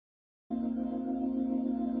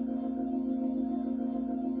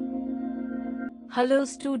Hello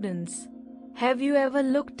students. Have you ever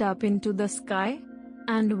looked up into the sky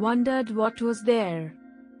and wondered what was there?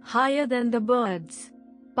 Higher than the birds,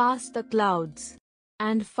 past the clouds,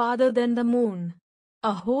 and farther than the moon.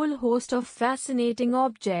 A whole host of fascinating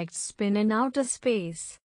objects spin in outer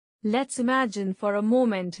space. Let's imagine for a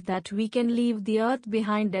moment that we can leave the Earth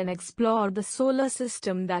behind and explore the solar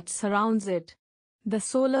system that surrounds it. The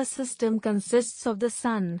solar system consists of the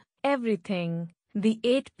Sun, everything, the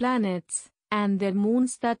 8 planets, and their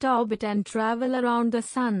moons that orbit and travel around the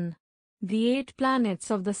Sun. The 8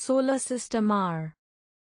 planets of the solar system are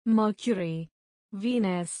Mercury,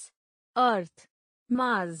 Venus, Earth,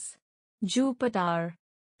 Mars, Jupiter,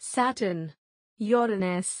 Saturn,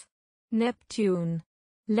 Uranus, Neptune.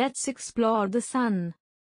 Let's explore the Sun.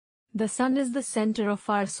 The Sun is the center of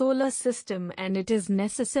our solar system and it is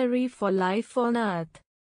necessary for life on Earth.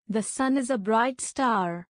 The Sun is a bright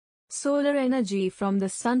star. Solar energy from the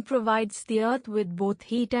Sun provides the Earth with both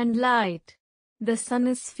heat and light. The Sun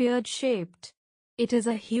is sphere-shaped. It is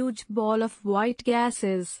a huge ball of white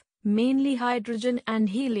gases, mainly hydrogen and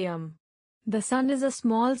helium. The Sun is a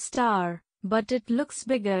small star, but it looks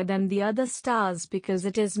bigger than the other stars because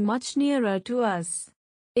it is much nearer to us.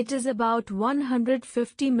 It is about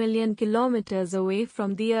 150 million kilometers away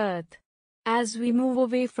from the Earth. As we move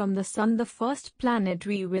away from the Sun, the first planet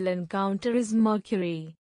we will encounter is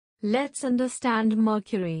Mercury. Let's understand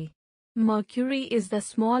Mercury. Mercury is the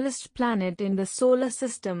smallest planet in the solar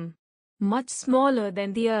system, much smaller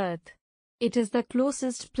than the Earth. It is the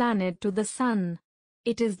closest planet to the Sun.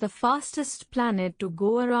 It is the fastest planet to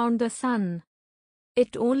go around the Sun.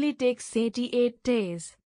 It only takes 88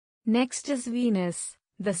 days. Next is Venus,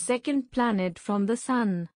 the second planet from the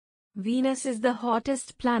Sun. Venus is the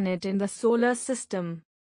hottest planet in the solar system.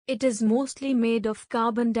 It is mostly made of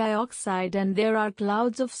carbon dioxide and there are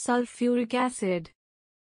clouds of sulfuric acid.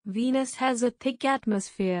 Venus has a thick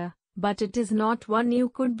atmosphere, but it is not one you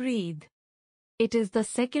could breathe. It is the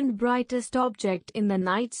second brightest object in the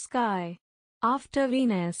night sky. After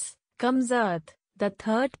Venus comes Earth, the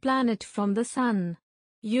third planet from the Sun.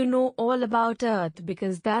 You know all about Earth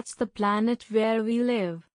because that's the planet where we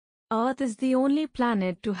live. Earth is the only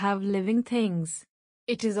planet to have living things.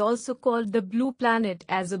 It is also called the blue planet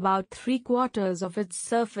as about 3/4 of its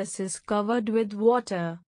surface is covered with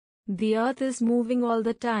water. The Earth is moving all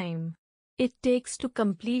the time. It takes to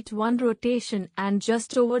complete one rotation and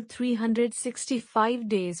just over 365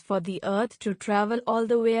 days for the Earth to travel all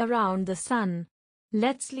the way around the Sun.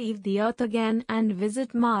 Let's leave the Earth again and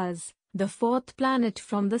visit Mars, the 4th planet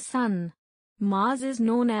from the Sun. Mars is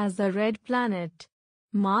known as the red planet.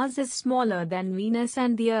 Mars is smaller than Venus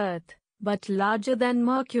and the Earth, but larger than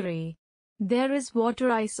Mercury. There is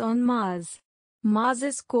water ice on Mars. Mars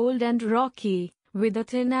is cold and rocky, with a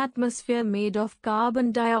thin atmosphere made of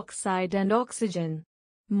carbon dioxide and oxygen.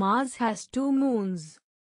 Mars has 2 moons.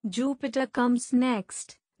 Jupiter comes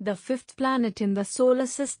next, the 5th planet in the solar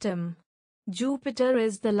system. Jupiter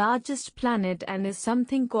is the largest planet and is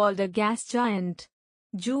something called a gas giant.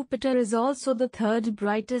 Jupiter is also the 3rd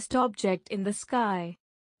brightest object in the sky.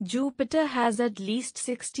 Jupiter has at least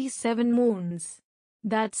 67 moons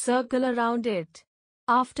that circle around it.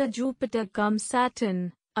 After Jupiter comes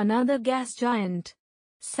Saturn, another gas giant.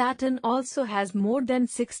 Saturn also has more than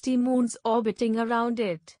 60 moons orbiting around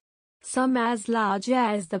it, some as large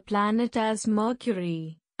as the planet as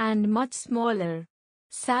Mercury, and much smaller.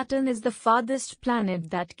 Saturn is the farthest planet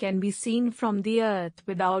that can be seen from the Earth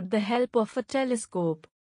without the help of a telescope.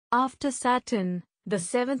 After Saturn, the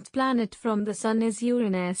 7th planet from the Sun is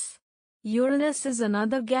Uranus. Uranus is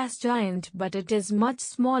another gas giant but it is much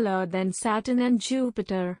smaller than Saturn and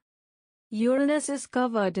Jupiter. Uranus is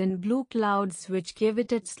covered in blue clouds which give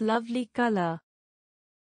it its lovely color.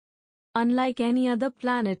 Unlike any other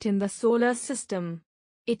planet in the solar system,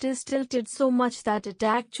 it is tilted so much that it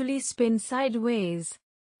actually spins sideways.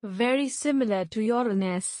 Very similar to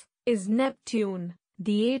Uranus is Neptune,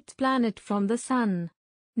 the 8th planet from the Sun.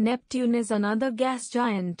 Neptune is another gas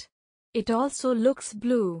giant. It also looks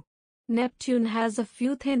blue. Neptune has a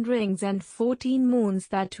few thin rings and 14 moons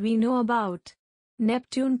that we know about.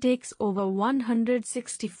 Neptune takes over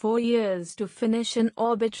 164 years to finish an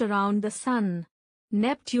orbit around the Sun.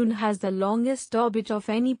 Neptune has the longest orbit of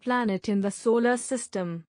any planet in the solar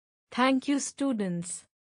system. Thank you students.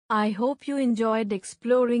 I hope you enjoyed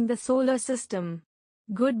exploring the solar system.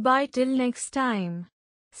 Goodbye till next time.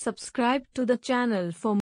 Subscribe to the channel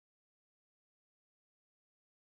for